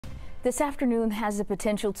This afternoon has the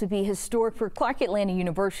potential to be historic for Clark Atlanta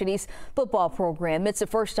University's football program. It's the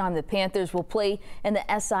first time the Panthers will play in the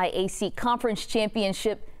SIAC Conference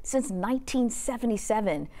Championship since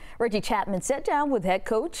 1977. Reggie Chapman sat down with head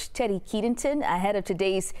coach Teddy Keatington ahead of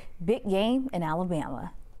today's big game in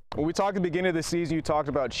Alabama. When we talked at the beginning of the season, you talked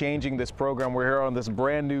about changing this program. We're here on this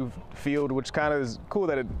brand new field, which kind of is cool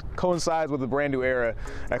that it coincides with the brand new era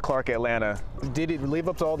at Clark Atlanta. Did it live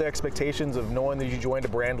up to all the expectations of knowing that you joined a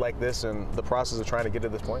brand like this and the process of trying to get to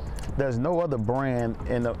this point? There's no other brand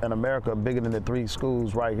in America bigger than the three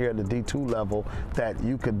schools right here at the D2 level that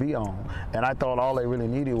you could be on. And I thought all they really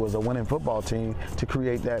needed was a winning football team to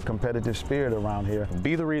create that competitive spirit around here.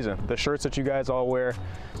 Be the reason. The shirts that you guys all wear.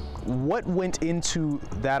 What went into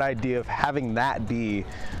that idea of having that be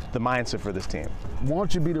the mindset for this team?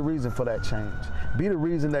 Won't you be the reason for that change? Be the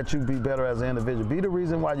reason that you be better as an individual. Be the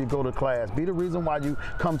reason why you go to class. Be the reason why you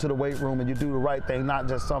come to the weight room and you do the right thing, not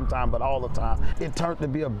just sometime, but all the time. It turned to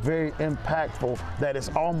be a very impactful that it's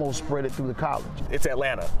almost spread it through the college. It's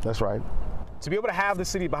Atlanta. That's right. To be able to have the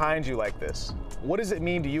city behind you like this, what does it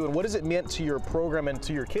mean to you and what does it mean to your program and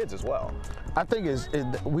to your kids as well? I think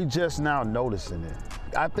we just now noticing it.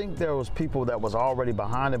 I think there was people that was already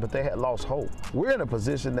behind it, but they had lost hope. We're in a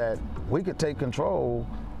position that we could take control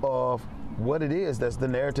of what it is that's the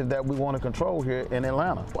narrative that we want to control here in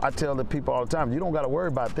Atlanta. I tell the people all the time, you don't got to worry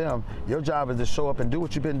about them. Your job is to show up and do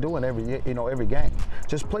what you've been doing every game.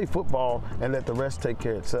 Just play football and let the rest take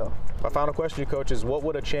care of itself. My final question, Coach, is what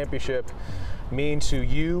would a championship mean to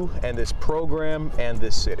you and this program and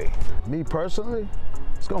this city? Me personally,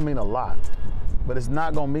 it's going to mean a lot. But it's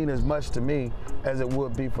not going to mean as much to me as it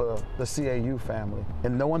would be for the CAU family.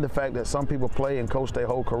 And knowing the fact that some people play and coach their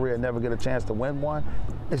whole career and never get a chance to win one,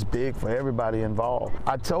 it's big for everybody involved.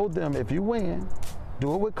 I told them if you win,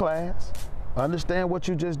 do it with class, understand what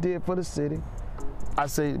you just did for the city. I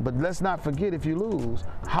say, but let's not forget if you lose,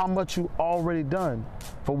 how much you already done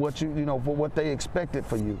for what for what they expected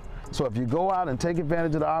for you. So if you go out and take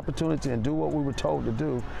advantage of the opportunity and do what we were told to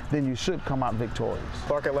do, then you should come out victorious.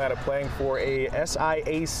 Clark Atlanta playing for a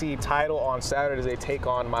SIAC title on Saturday as they take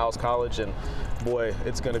on Miles College, and boy,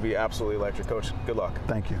 it's going to be absolutely electric. Coach, good luck.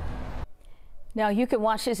 Thank you. Now you can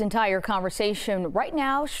watch this entire conversation right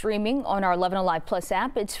now streaming on our 11 Alive Plus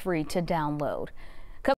app. It's free to download.